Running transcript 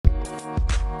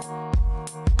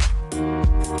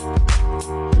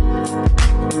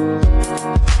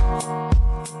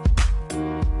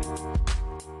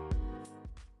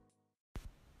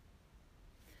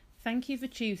thank you for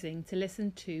choosing to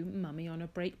listen to Mummy on a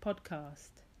Break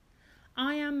podcast.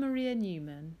 I am Maria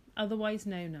Newman, otherwise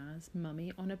known as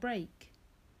Mummy on a Break.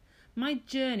 My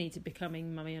journey to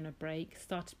becoming Mummy on a Break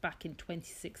started back in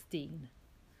 2016.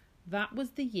 That was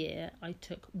the year I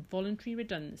took voluntary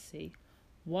redundancy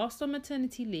whilst on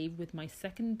maternity leave with my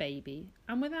second baby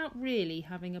and without really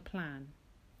having a plan.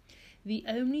 The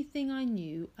only thing I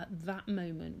knew at that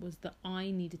moment was that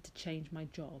I needed to change my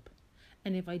job,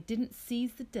 and if I didn't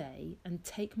seize the day and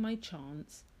take my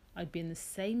chance, I'd be in the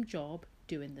same job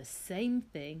doing the same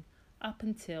thing up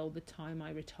until the time I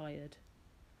retired.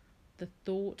 The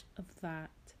thought of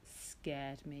that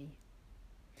scared me.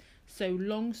 So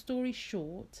long story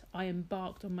short, I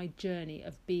embarked on my journey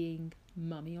of being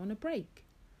Mummy on a Break,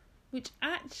 which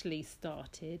actually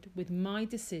started with my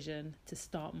decision to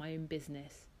start my own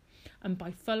business. And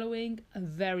by following a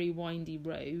very windy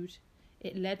road,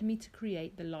 it led me to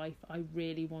create the life I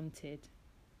really wanted.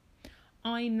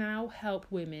 I now help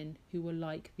women who were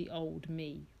like the old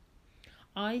me.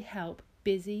 I help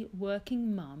busy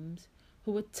working mums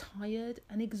who are tired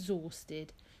and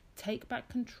exhausted take back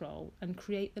control and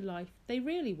create the life they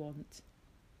really want.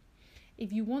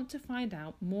 If you want to find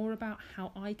out more about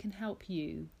how I can help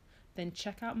you, then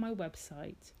check out my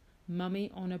website,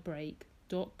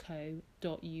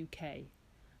 mummyonabreak.co.uk,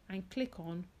 and click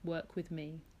on Work With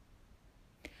Me.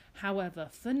 However,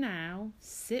 for now,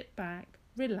 sit back,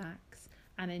 relax,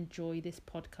 and enjoy this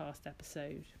podcast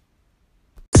episode.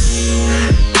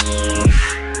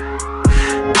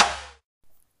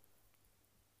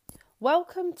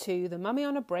 Welcome to the Mummy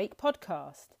on a Break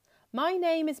podcast. My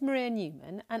name is Maria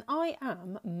Newman and I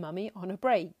am Mummy on a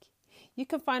Break. You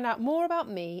can find out more about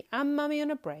me and Mummy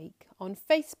on a Break on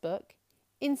Facebook,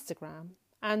 Instagram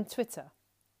and Twitter.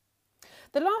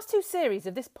 The last two series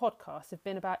of this podcast have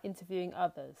been about interviewing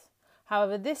others.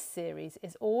 However, this series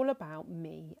is all about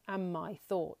me and my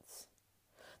thoughts.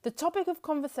 The topic of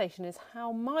conversation is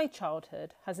how my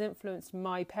childhood has influenced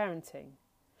my parenting.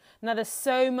 Now, there's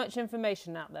so much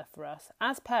information out there for us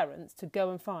as parents to go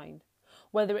and find,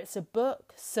 whether it's a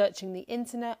book, searching the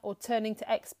internet or turning to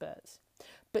experts.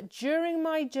 But during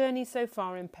my journey so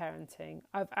far in parenting,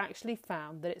 I've actually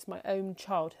found that it's my own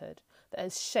childhood that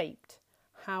has shaped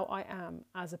how I am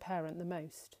as a parent the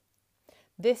most.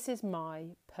 This is my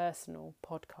personal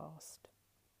podcast.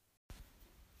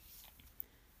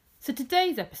 So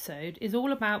today's episode is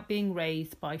all about being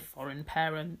raised by foreign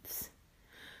parents.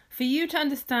 For you to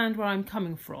understand where I'm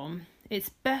coming from, it's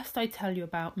best I tell you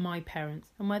about my parents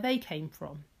and where they came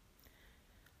from.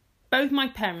 Both my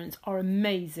parents are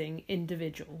amazing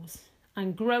individuals,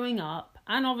 and growing up,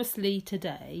 and obviously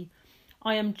today,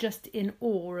 I am just in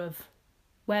awe of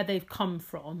where they've come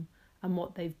from and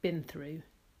what they've been through.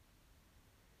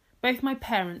 Both my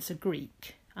parents are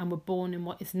Greek and were born in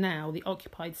what is now the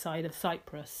occupied side of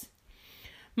Cyprus.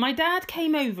 My dad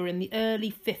came over in the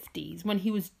early 50s when he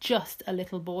was just a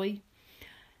little boy.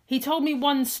 He told me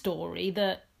one story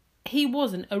that he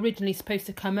wasn't originally supposed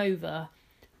to come over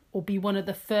or be one of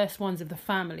the first ones of the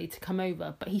family to come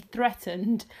over, but he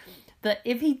threatened that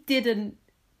if he didn't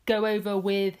go over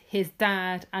with his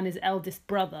dad and his eldest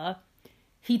brother,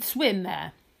 he'd swim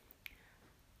there.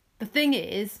 The thing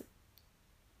is,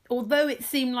 although it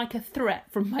seemed like a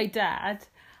threat from my dad,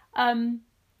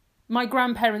 my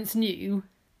grandparents knew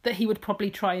that he would probably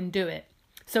try and do it.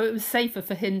 So it was safer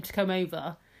for him to come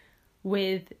over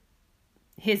with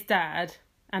his dad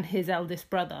and his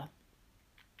eldest brother.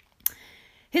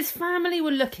 His family were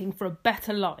looking for a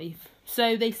better life,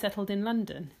 so they settled in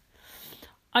London.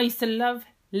 I used to love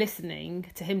listening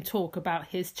to him talk about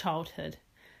his childhood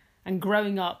and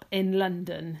growing up in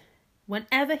London.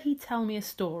 Whenever he'd tell me a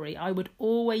story, I would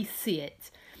always see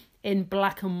it in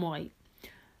black and white.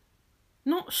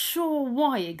 Not sure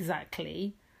why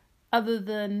exactly, other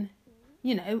than,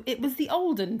 it was the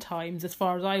olden times as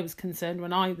far as I was concerned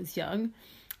when I was young.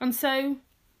 And so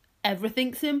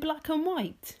everything's in black and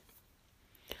white.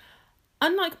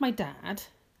 Unlike my dad,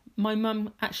 my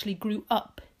mum actually grew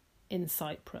up in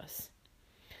Cyprus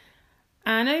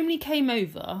and only came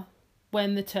over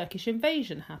when the Turkish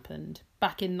invasion happened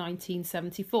back in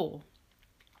 1974.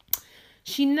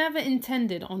 She never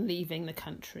intended on leaving the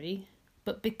country,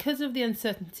 but because of the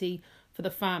uncertainty for the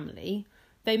family,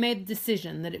 they made the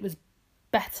decision that it was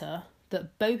better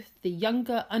that both the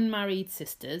younger unmarried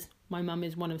sisters, my mum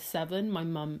is one of 7,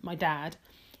 my dad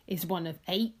is one of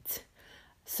 8,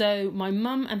 so my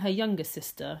mum and her younger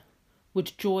sister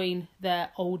would join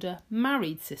their older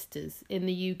married sisters in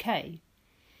the UK.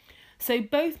 So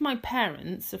both my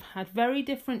parents have had very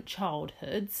different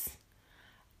childhoods,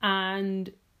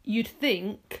 and you'd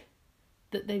think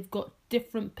that they've got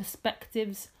different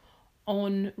perspectives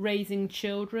on raising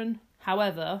children.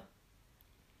 However,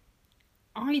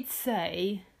 I'd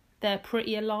say they're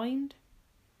pretty aligned.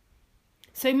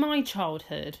 So my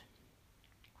childhood,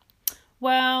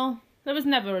 well, there was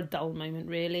never a dull moment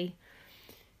really.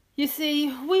 You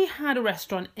see, we had a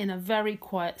restaurant in a very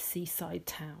quiet seaside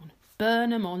town,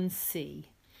 Burnham-on-Sea.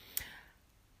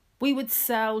 We would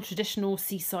sell traditional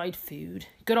seaside food,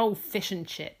 good old fish and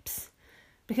chips.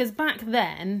 Because back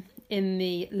then, in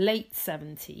the late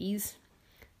 70s,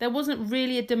 there wasn't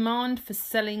really a demand for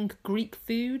selling Greek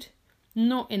food,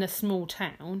 not in a small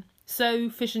town, so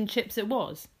fish and chips it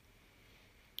was.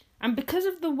 And because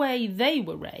of the way they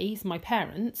were raised, my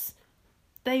parents,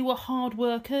 they were hard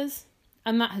workers,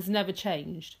 and that has never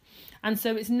changed. And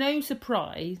so it's no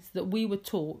surprise that we were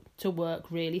taught to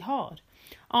work really hard.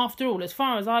 After all, as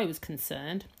far as I was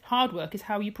concerned, hard work is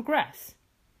how you progress.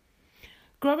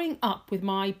 Growing up with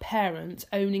my parents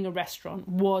owning a restaurant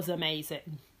was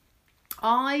amazing.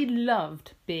 I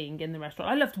loved being in the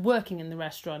restaurant. I loved working in the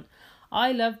restaurant.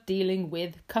 I loved dealing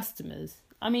with customers.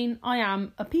 I mean, I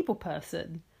am a people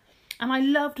person. And I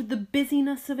loved the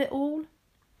busyness of it all.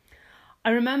 I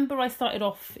remember I started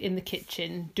off in the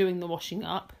kitchen doing the washing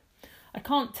up. I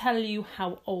can't tell you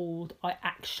how old I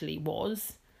actually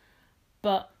was,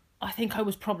 but I think I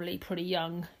was probably pretty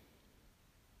young.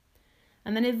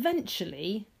 And then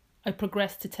eventually I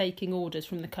progressed to taking orders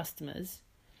from the customers.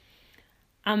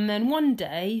 And then one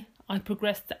day I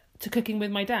progressed to cooking with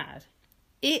my dad.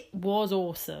 It was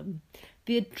awesome.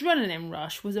 The adrenaline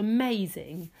rush was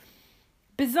amazing.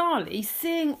 Bizarrely,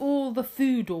 seeing all the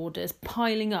food orders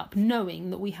piling up, knowing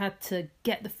that we had to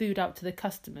get the food out to the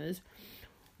customers,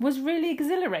 was really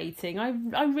exhilarating.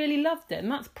 I really loved it,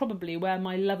 and that's probably where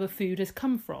my love of food has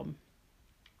come from.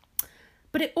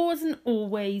 But it wasn't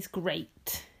always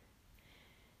great.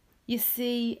 You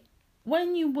see,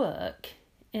 when you work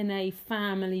in a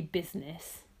family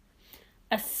business,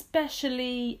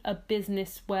 especially a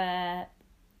business where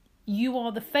you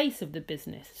are the face of the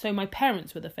business, so my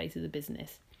parents were the face of the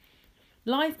business,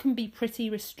 life can be pretty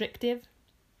restrictive.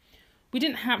 We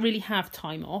didn't really have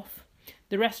time off.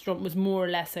 The restaurant was more or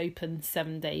less open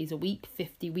 7 days a week,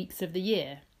 50 weeks of the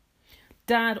year.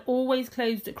 Dad always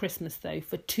closed at Christmas though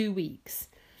for 2 weeks.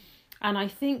 And I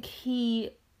think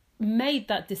he made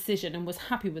that decision and was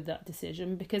happy with that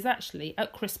decision because actually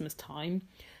at Christmas time,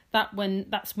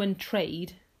 that's when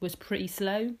trade was pretty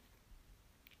slow.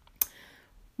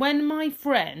 When my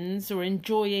friends were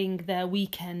enjoying their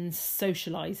weekends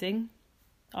socialising,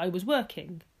 I was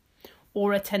working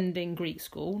or attending Greek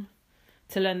school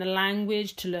to learn the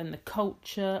language, to learn the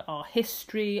culture, our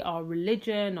history, our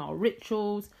religion, our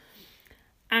rituals.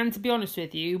 And to be honest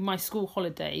with you, my school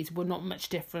holidays were not much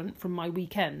different from my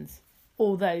weekends,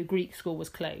 although Greek school was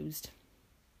closed.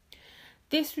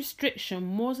 This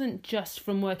restriction wasn't just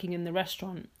from working in the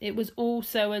restaurant, it was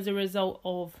also as a result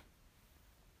of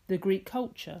the Greek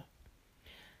culture.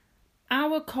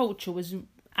 Our culture was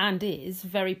and is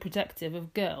very protective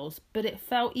of girls, but it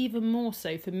felt even more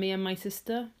so for me and my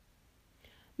sister.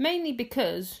 Mainly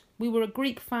because we were a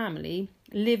Greek family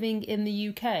living in the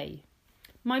UK.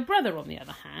 My brother, on the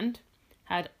other hand,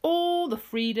 had all the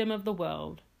freedom of the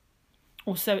world.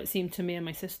 Or so it seemed to me and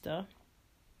my sister.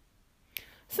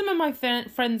 Some of my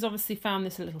friends obviously found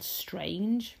this a little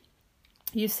strange.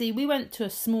 You see, we went to a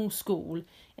small school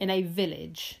in a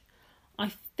village.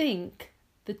 I think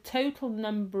the total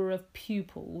number of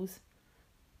pupils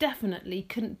definitely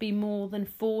couldn't be more than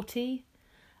 40.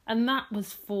 And that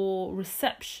was for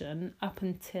reception up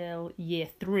until year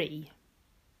 3.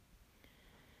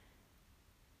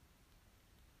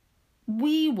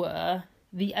 We were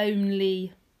the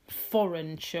only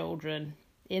foreign children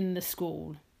in the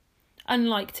school.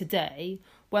 Unlike today,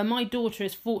 where my daughter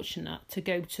is fortunate to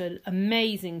go to an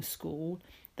amazing school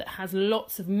that has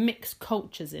lots of mixed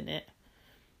cultures in it.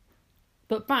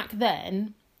 But back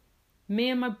then, me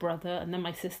and my brother and then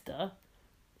my sister,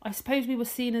 I suppose we were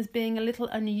seen as being a little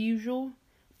unusual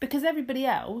because everybody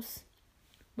else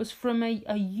was from a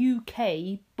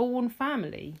UK-born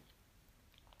family.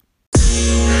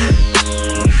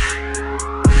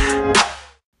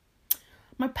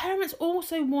 My parents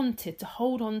also wanted to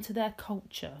hold on to their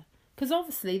culture because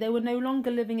obviously they were no longer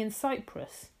living in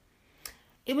Cyprus.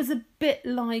 It was a bit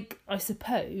like, I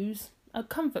suppose, a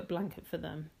comfort blanket for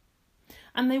them.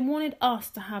 And they wanted us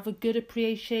to have a good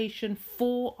appreciation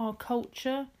for our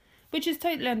culture, which is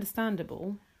totally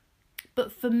understandable.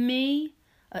 But for me,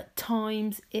 at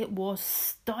times, it was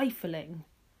stifling.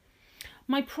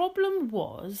 My problem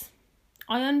was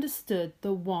I understood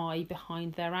the why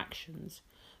behind their actions,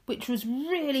 which was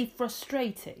really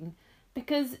frustrating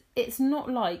Because it's not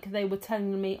like they were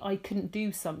telling me I couldn't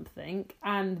do something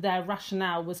and their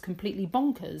rationale was completely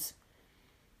bonkers.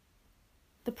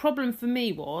 The problem for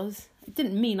me was, it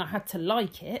didn't mean I had to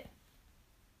like it.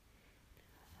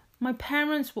 My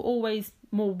parents were always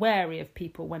more wary of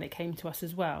people when it came to us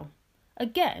as well.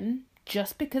 Again,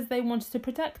 just because they wanted to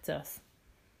protect us.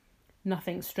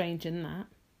 Nothing strange in that.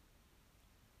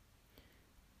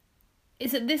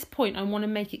 It's at this point I want to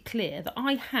make it clear that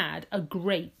I had a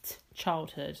great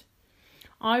childhood.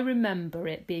 I remember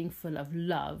it being full of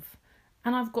love,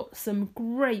 and I've got some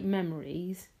great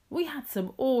memories. We had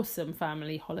some awesome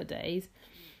family holidays,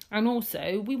 and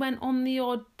also we went on the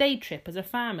odd day trip as a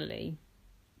family.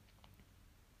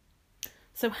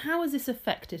 So how has this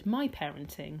affected my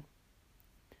parenting?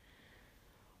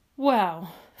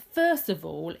 Well, first of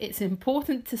all, it's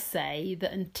important to say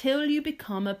that until you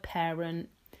become a parent,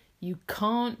 you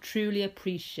can't truly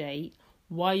appreciate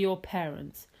why your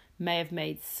parents may have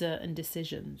made certain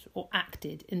decisions or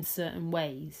acted in certain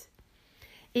ways.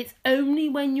 It's only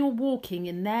when you're walking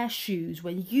in their shoes,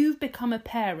 when you've become a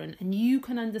parent and you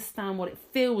can understand what it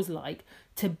feels like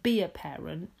to be a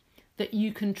parent, that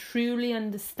you can truly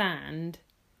understand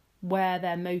where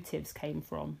their motives came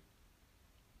from.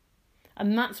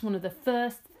 And that's one of the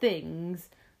first things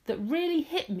that really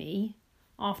hit me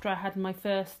after I had my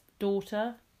first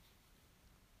daughter.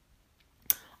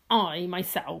 I,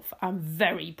 myself, am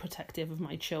very protective of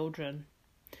my children.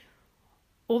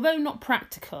 Although not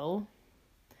practical,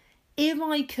 if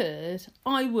I could,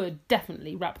 I would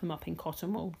definitely wrap them up in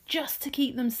cotton wool, just to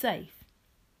keep them safe.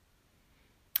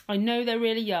 I know they're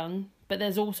really young, but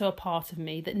there's also a part of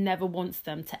me that never wants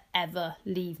them to ever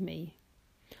leave me.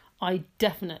 I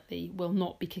definitely will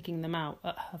not be kicking them out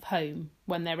of home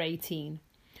when they're 18.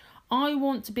 I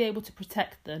want to be able to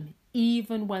protect them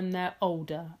even when they're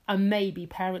older and maybe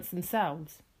parents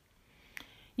themselves.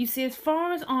 You see, as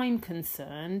far as I'm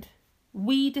concerned,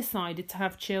 we decided to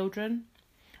have children,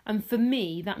 and for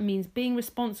me that means being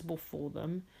responsible for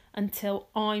them until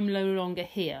I'm no longer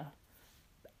here.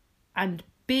 And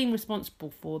being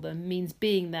responsible for them means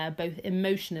being there both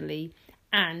emotionally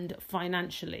and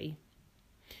financially,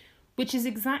 which is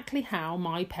exactly how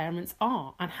my parents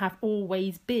are and have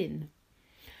always been.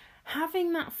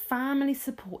 Having that family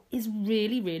support is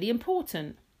really, really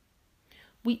important.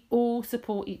 We all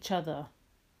support each other.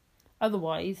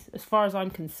 Otherwise, as far as I'm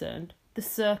concerned, the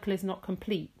circle is not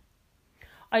complete.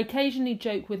 I occasionally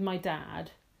joke with my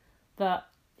dad that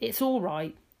it's all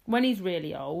right when he's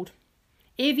really old.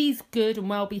 If he's good and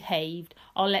well behaved,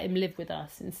 I'll let him live with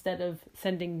us instead of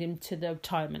sending him to the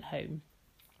retirement home.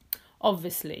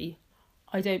 Obviously,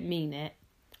 I don't mean it.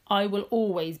 I will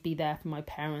always be there for my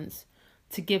parents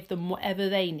to give them whatever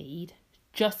they need,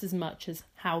 just as much as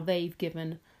how they've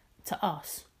given to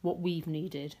us what we've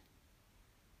needed.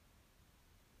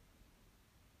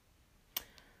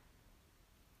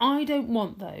 I don't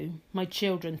want, though, my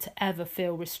children to ever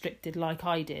feel restricted like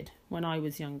I did when I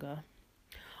was younger.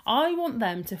 I want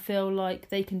them to feel like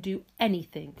they can do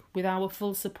anything with our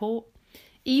full support,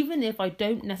 even if I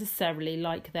don't necessarily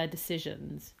like their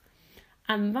decisions.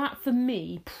 And that, for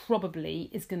me, probably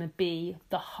is going to be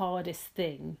the hardest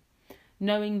thing,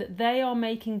 knowing that they are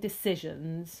making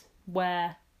decisions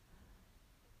where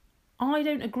I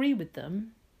don't agree with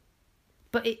them,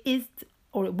 but it is,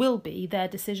 or it will be, their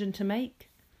decision to make.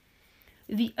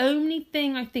 The only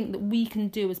thing I think that we can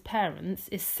do as parents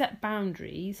is set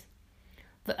boundaries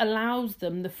that allows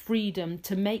them the freedom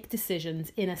to make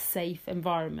decisions in a safe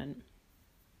environment.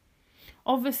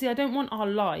 Obviously, I don't want our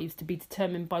lives to be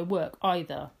determined by work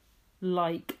either,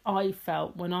 like I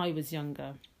felt when I was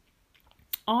younger.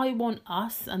 I want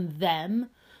us and them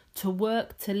to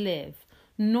work to live,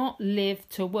 not live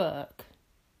to work.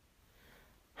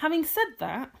 Having said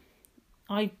that,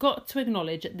 I've got to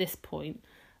acknowledge at this point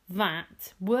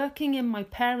that working in my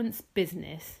parents'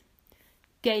 business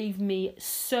gave me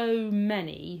so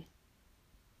many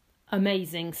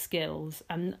amazing skills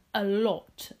and a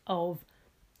lot of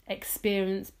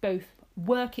experience, both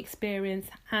work experience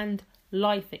and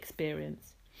life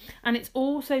experience. And it's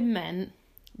also meant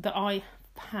that I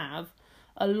have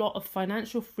a lot of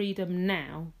financial freedom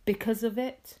now because of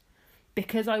it,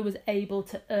 because I was able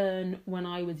to earn when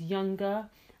I was younger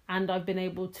and I've been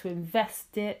able to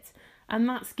invest it, and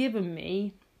that's given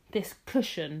me this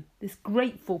cushion, this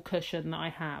grateful cushion that I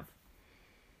have.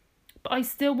 But I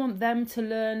still want them to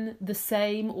learn the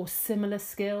same or similar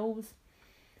skills.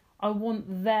 I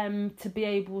want them to be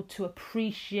able to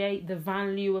appreciate the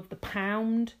value of the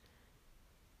pound.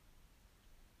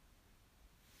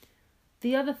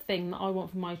 The other thing that I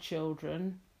want for my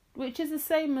children, which is the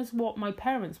same as what my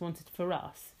parents wanted for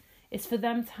us, is for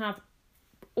them to have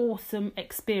awesome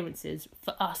experiences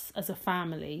for us as a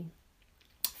family.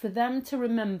 For them to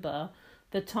remember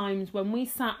the times when we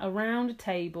sat around a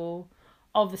table,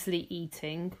 obviously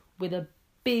eating, with a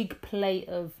big plate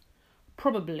of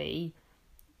probably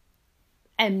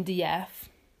MDF,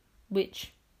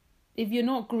 which, if you're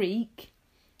not Greek,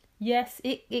 yes,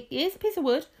 it is a piece of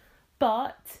wood,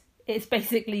 but it's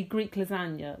basically Greek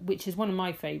lasagna, which is one of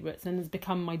my favourites and has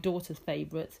become my daughter's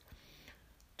favourite.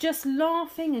 Just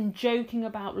laughing and joking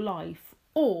about life,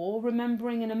 or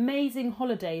remembering an amazing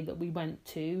holiday that we went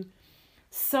to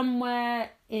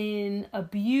somewhere in a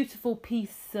beautiful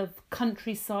piece of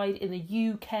countryside in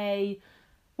the UK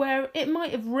where it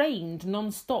might have rained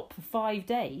non-stop for 5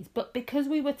 days, but because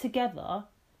we were together,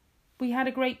 we had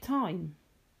a great time.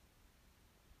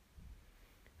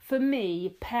 For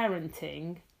me,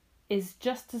 parenting is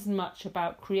just as much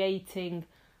about creating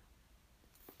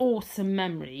awesome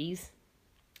memories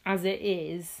as it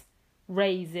is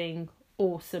raising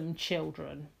awesome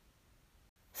children.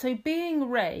 So being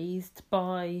raised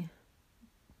by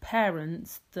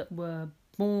parents that were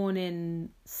born in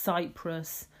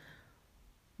Cyprus,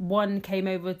 one came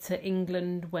over to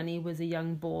England when he was a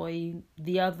young boy,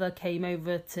 the other came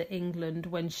over to England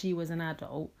when she was an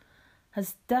adult,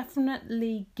 has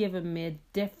definitely given me a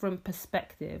different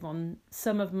perspective on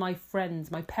some of my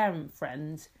friends, my parent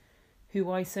friends,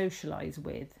 who I socialise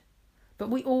with. But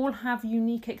we all have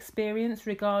unique experience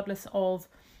regardless of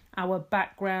our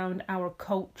background, our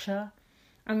culture,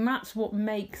 and that's what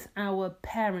makes our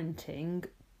parenting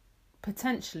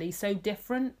potentially so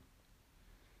different.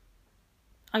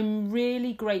 I'm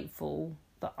really grateful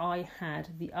that I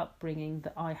had the upbringing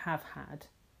that I have had.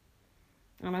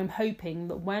 And I'm hoping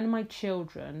that when my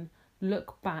children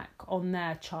look back on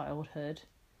their childhood,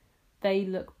 they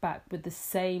look back with the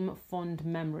same fond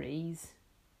memories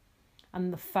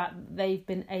and the fact that they've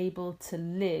been able to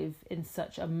live in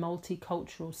such a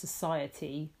multicultural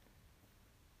society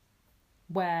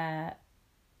where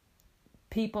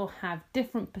people have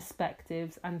different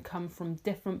perspectives and come from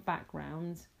different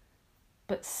backgrounds,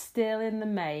 but still in the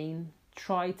main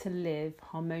try to live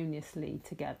harmoniously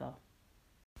together.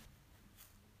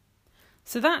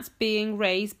 So that's being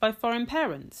raised by foreign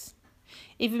parents.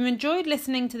 If you've enjoyed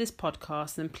listening to this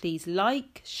podcast, then please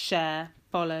like, share,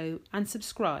 follow and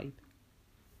subscribe.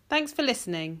 Thanks for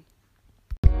listening.